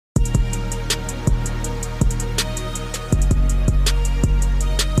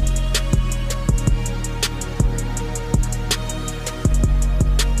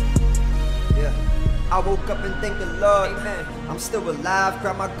woke up and thank the Lord. I'm still alive,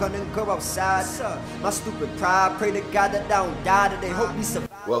 grab my gun and go outside. My stupid pride, pray to God that I don't die today. Hope we survive.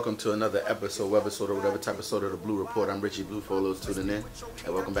 Welcome to another episode, or whatever type of episode of the Blue Report. I'm Richie Blue for those tuning in,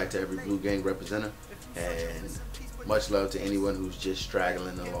 and welcome back to every Blue Gang representative. And much love to anyone who's just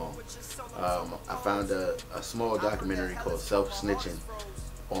straggling along. I found a small documentary called Snitching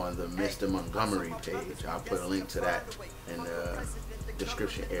on the Mr. Montgomery page. I'll put a link to that in the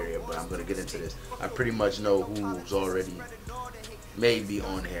description area, but I'm going to get into this. I pretty much know who's already maybe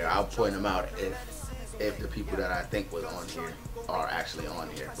on here. I'll point them out if the people that I think was on here are actually on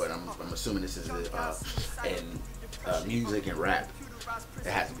here, but I'm assuming this is in music and rap. It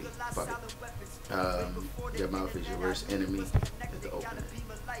has to be. Fuck it. Your mouth is your worst enemy is the opening.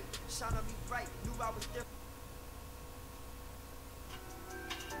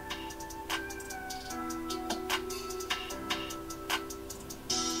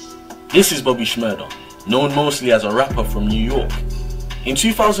 This is Bobby Schmurder, known mostly as a rapper from New York. In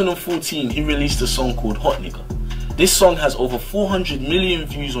 2014, he released a song called Hot Nigga. This song has over 400 million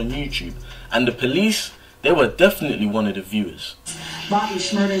views on YouTube, and the police, they were definitely one of the viewers. Bobby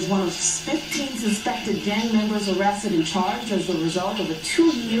Schmurder is one of 15 suspected gang members arrested and charged as a result of a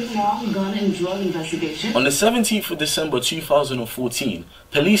 2-year-long gun and drug investigation. On the 17th of December 2014,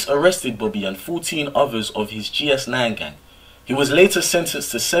 police arrested Bobby and 14 others of his GS9 gang. He was later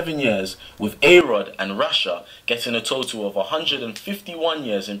sentenced to 7 years, with A-Rod and Rasha getting a total of 151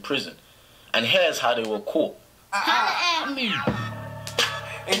 years in prison. And here's how they were caught.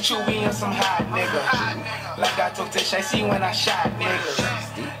 And Chewy and some hot nigga. Like I took to Shicey when I shot niggas.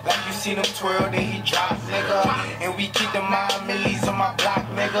 Like you see them twirl, then he drop nigga. And we keep the mind millies on my block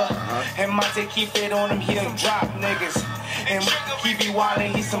nigga. And Monte keep it on him, he done drop niggas. And he be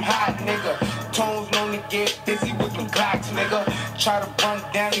wildin', he some hot nigga. Tones known to get busy with them Glocks nigga. Try to run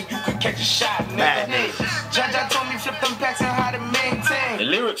down and you could catch a shot nigga. Judge, I told me flip them packs and how to maintain. The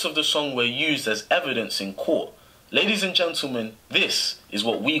lyrics of the song were used as evidence in court. Ladies and gentlemen, this is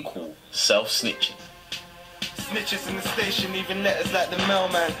what we call self-snitching. Snitches in the station, even letters like the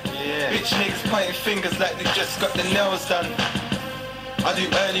mailman. Bitch niggas pointing fingers like they just got the nails done. I do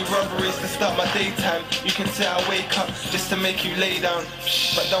early robberies to start my daytime. You can say I wake up just to make you lay down.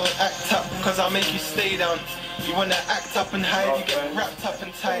 But don't act up, cause I'll make you stay down. You wanna act up and hide, you get wrapped up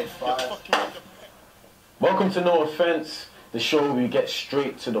and tied. Welcome to No Offense, the show where we get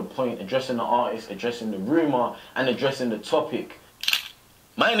straight to the point, addressing the artist, addressing the rumor, and addressing the topic.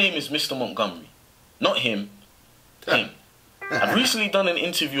 My name is Mr. Montgomery. Not him, him. I've recently done an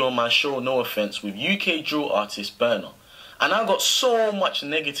interview on my show No Offense with UK drill artist Bleu, and I got so much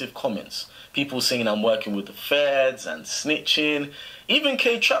negative comments. People saying I'm working with the feds and snitching. Even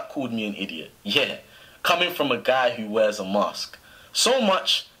K-Trap called me an idiot. Yeah, coming from a guy who wears a mask. So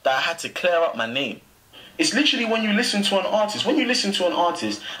much that I had to clear up my name. It's literally when you listen to an artist. When you listen to an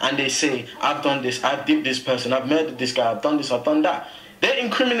artist and they say, I've done this, I've dipped this person, I've murdered this guy, I've done this, I've done that. They're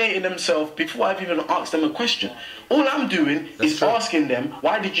incriminating themselves before I've even asked them a question. All I'm doing is asking them,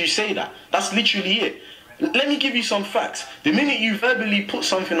 why did you say that? That's literally it. Let me give you some facts. The minute you verbally put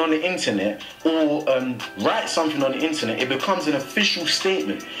something on the internet or write something on the internet, it becomes an official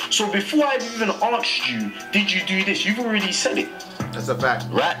statement. So before I've even asked you, did you do this? You've already said it. That's a fact.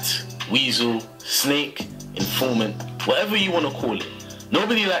 Rat, weasel, snake, informant, whatever you want to call it.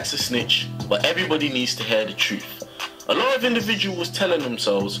 Nobody likes a snitch, but everybody needs to hear the truth. A lot of individuals telling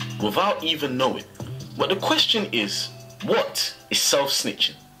themselves without even knowing. But the question is, what is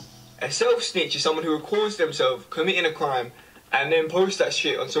self-snitching? A self-snitch is someone who records themselves committing a crime and then posts that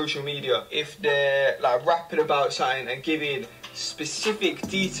shit on social media. If they're like rapping about something and giving specific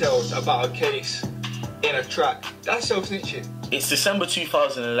details about a case in a track, that's self-snitching. It's December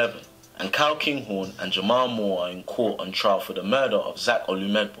 2011 and Kyle Kinghorn and Jamal Moore are in court on trial for the murder of Zach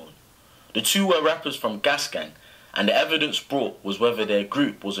Olumedbon. The two were rappers from Gas Gang, and the evidence brought was whether their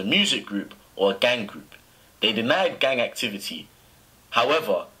group was a music group or a gang group. They denied gang activity.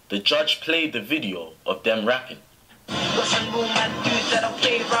 However, the judge played the video of them rapping.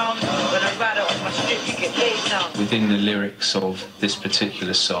 Within the lyrics of this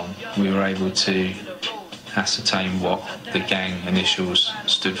particular song, we were able to ascertain what the gang initials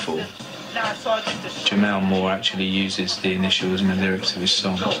stood for. Jamal Moore actually uses the initials in the lyrics of his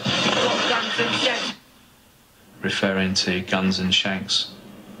song, referring to guns and shanks.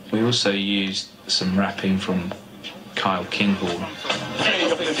 We also used some rapping from Kyle Kinghorn.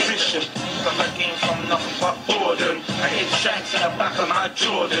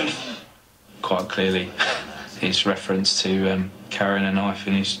 Quite clearly his reference to carrying a knife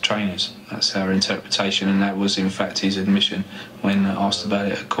in his trainers. That's our interpretation, and that was in fact his admission when asked about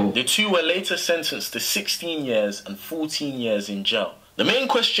it at court. The two were later sentenced to 16 years and 14 years in jail. The main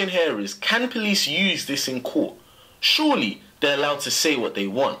question here is, can police use this in court? Surely they're allowed to say what they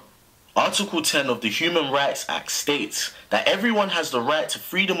want. Article 10 of the Human Rights Act states that everyone has the right to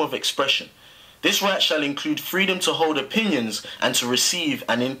freedom of expression. This right shall include freedom to hold opinions and to receive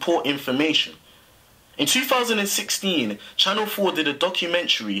and import information. In 2016, Channel 4 did a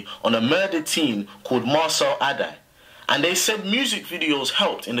documentary on a murdered teen called Marcel Adai, and they said music videos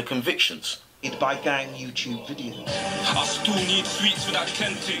helped in the convictions. By gang YouTube videos. I still need sweets for that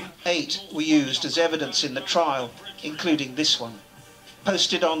tempting. 8 were used as evidence in the trial, including this one,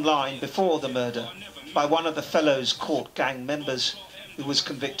 posted online before the murder by one of the Fellows Court gang members who was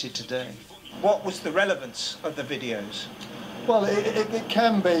convicted today. What was the relevance of the videos? Well, it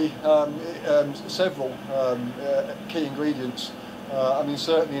can be several key ingredients. I mean,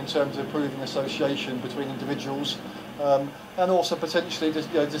 certainly in terms of proving association between individuals, and also potentially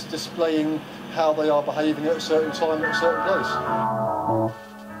just displaying how they are behaving at a certain time at a certain place.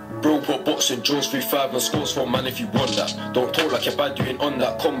 Bro, put boxing jaws 3-5 and scores for man if you want that. Don't talk like you're bad doing on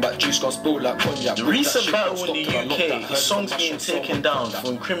that. Combat juice got spilled like cognac. The recent battle in the UK, the songs being taken down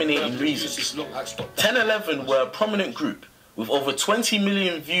for incriminating reasons. 1011 were a prominent group with over 20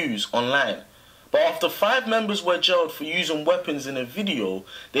 million views online. But after 5 members were jailed for using weapons in a video,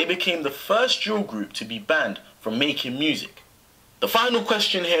 they became the first drill group to be banned from making music. The final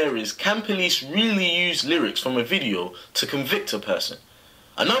question here is, can police really use lyrics from a video to convict a person?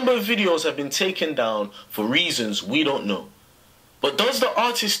 A number of videos have been taken down for reasons we don't know. But does the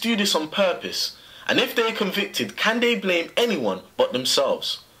artist do this on purpose? And if they're convicted, can they blame anyone but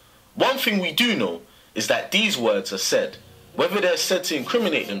themselves? One thing we do know is that these words are said. Whether they're said to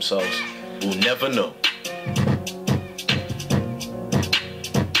incriminate themselves, we'll never know.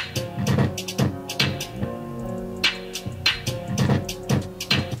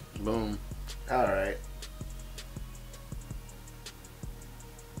 Boom. Alright.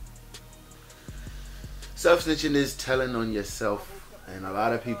 Self-snitching is telling on yourself, and a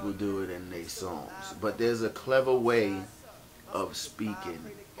lot of people do it in their songs. But there's a clever way of speaking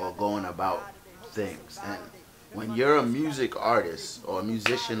or going about things. And when you're a music artist or a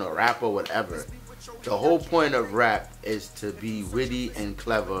musician or rapper or whatever, the whole point of rap is to be witty and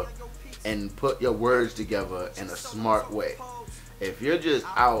clever and put your words together in a smart way. If you're just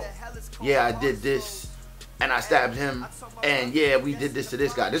out, yeah, I did this and I stabbed him, and yeah, we did this to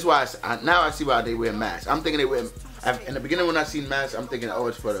this guy. This is why now I see why they wear masks. I'm thinking they wear, in the beginning when I seen masks, I'm thinking, oh,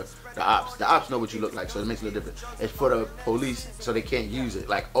 it's for the ops. The ops know what you look like, so it makes it a little different. It's for the police, so they can't use it.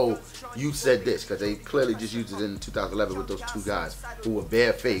 Like, oh, you said this, because they clearly just used it in 2011 with those 2 guys who were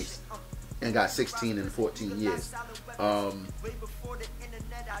barefaced and got 16 and 14 years.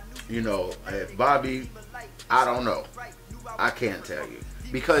 You know, if Bobby, I don't know. I can't tell you.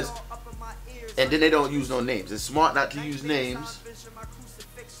 Because, and then they don't use no names. It's smart not to use names.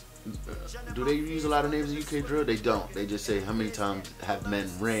 Do they use a lot of names in UK drill? They don't. They just say how many times have men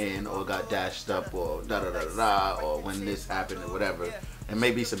ran or got dashed up or da da da da da, or when this happened or whatever. And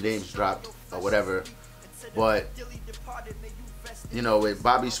maybe some names dropped or whatever. But, you know, with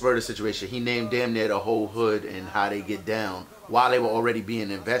Bobby Smurder's situation, he named damn near the whole hood and how they get down while they were already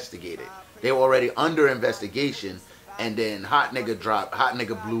being investigated. They were already under investigation, and then Hot Nigga dropped, Hot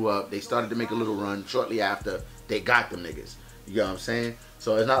Nigga blew up. They started to make a little run shortly after they got them niggas. You know what I'm saying?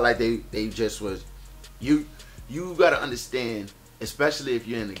 So it's not like they just was, you gotta understand, especially if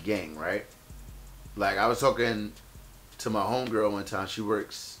you're in a gang, right? Like, I was talking to my homegirl one time.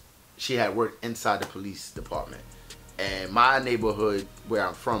 She had worked inside the police department, and my neighborhood where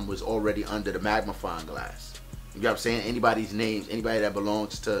I'm from was already under the magnifying glass. You know what I'm saying? Anybody's names, anybody that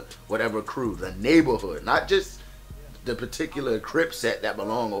belongs to whatever crew, the neighborhood, not just the particular Crip set that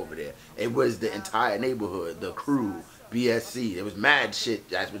belong over there. It was the entire neighborhood, the crew, BSC. It was mad shit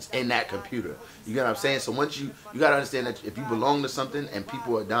that was in that computer. You get what I'm saying? So once you gotta understand that if you belong to something and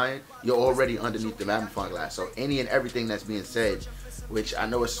people are dying, you're already underneath the magnifying glass. So any and everything that's being said, which I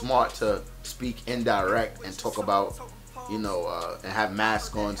know is smart to speak indirect and talk about, you know, and have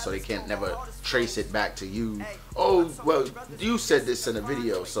masks on so they can't never trace it back to you. Oh, well, you said this in a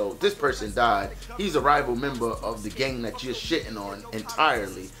video, so this person died. He's a rival member of the gang that you're shitting on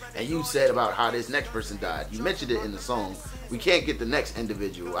entirely, and you said about how this next person died. You mentioned it in the song. We can't get the next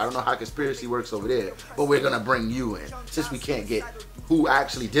individual. I don't know how conspiracy works over there, but we're gonna bring you in. Since we can't get who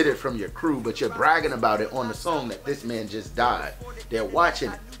actually did it from your crew, but you're bragging about it on the song that this man just died. They're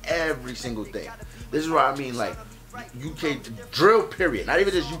watching every single thing. This is what I mean, like, UK drill period, not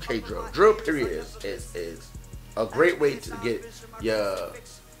even just UK drill. Drill period is a great way to get your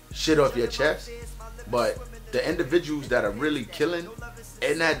shit off your chest. But the individuals that are really killing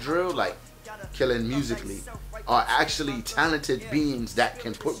in that drill, like killing musically, are actually talented beings that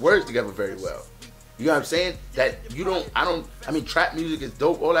can put words together very well. You know what I'm saying? That you don't, I mean, trap music is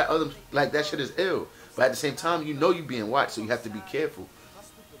dope, all that other, like, that shit is ill. But at the same time, you know you're being watched, so you have to be careful.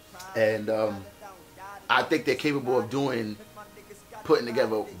 And I think they're capable of putting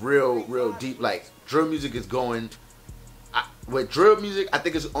together real deep, like, drill music is going, with drill music, I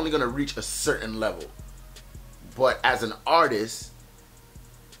think it's only going to reach a certain level. But as an artist,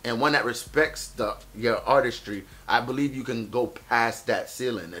 and one that respects your artistry, I believe you can go past that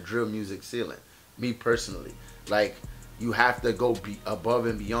ceiling, the drill music ceiling. Me personally, like, you have to go above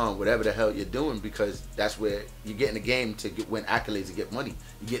and beyond whatever the hell you're doing, because that's where you get in the game to win accolades and get money.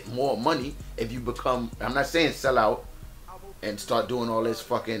 You get more money if you become, I'm not saying sell out and start doing all this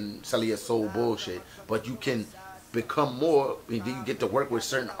fucking selling your soul bullshit, but you can become more, and then you get to work with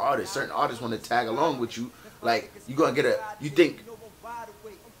certain artists. Certain artists want to tag along with you. Like, you're gonna get you think,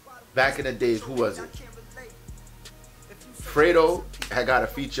 back in the days, who was it? Fredo had got a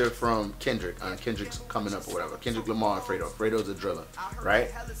feature from Kendrick on Kendrick's Coming Up or whatever. Kendrick Lamar and Fredo. Fredo's a driller, right?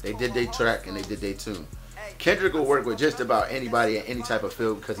 They did their track and they did their tune. Kendrick will work with just about anybody in any type of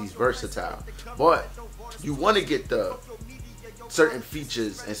field because he's versatile. But you want to get the certain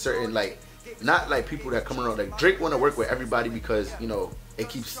features and certain, like, not like people that come around. Like, Drake want to work with everybody because, you know, it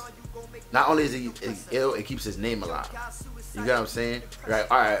keeps, not only is he ill, it keeps his name alive. You get what I'm saying? Right,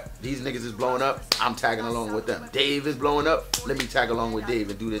 alright, these niggas is blowing up, I'm tagging along with them. Dave is blowing up, let me tag along with Dave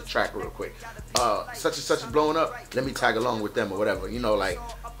and do this track real quick. Such and such is blowing up, let me tag along with them or whatever. You know, like,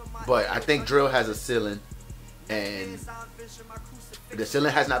 but I think drill has a ceiling, and the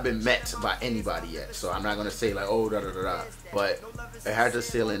ceiling has not been met by anybody yet. So I'm not gonna say like, oh, da da da da. But it has a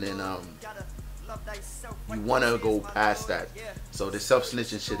ceiling, and you wanna go past that. So the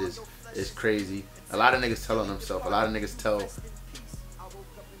self-snitching shit is crazy. A lot of niggas tell on themselves. A lot of niggas tell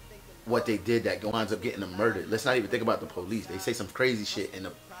what they did that winds up getting them murdered. Let's not even think about the police. They say some crazy shit, and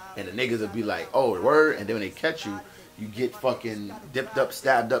the niggas will be like, oh, word, and then when they catch you, you get fucking dipped up,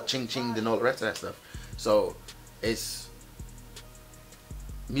 stabbed up, ching-chinged, and all the rest of that stuff. So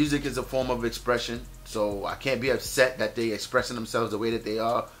music is a form of expression. So I can't be upset that they expressing themselves the way that they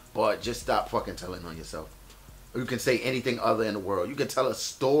are, but just stop fucking telling on yourself. You can say anything other in the world. You can tell a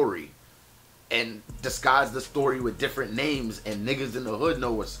story and disguise the story with different names, and niggas in the hood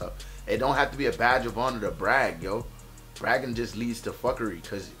know what's up. It don't have to be a badge of honor to brag, yo. Bragging just leads to fuckery,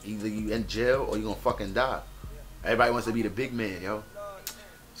 because either you in jail or you gonna fucking die. Everybody wants to be the big man, yo.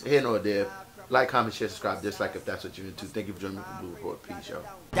 So here nor there. Like, comment, share, subscribe, dislike if that's what you're into. Thank you for joining me for Blue Report. Peace, yo.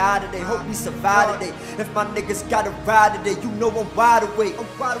 Die today, hope we survive today. If my niggas got a ride today, you know I'm wide awake.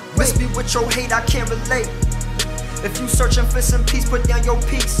 Miss me with your hate, I can't relate. If you searching for some peace, put down your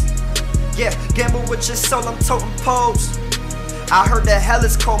peace. Yeah, gamble with your soul, I'm toting pose. I heard that hell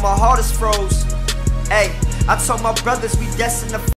is cold, my heart is froze. Hey, I told my brothers we destined to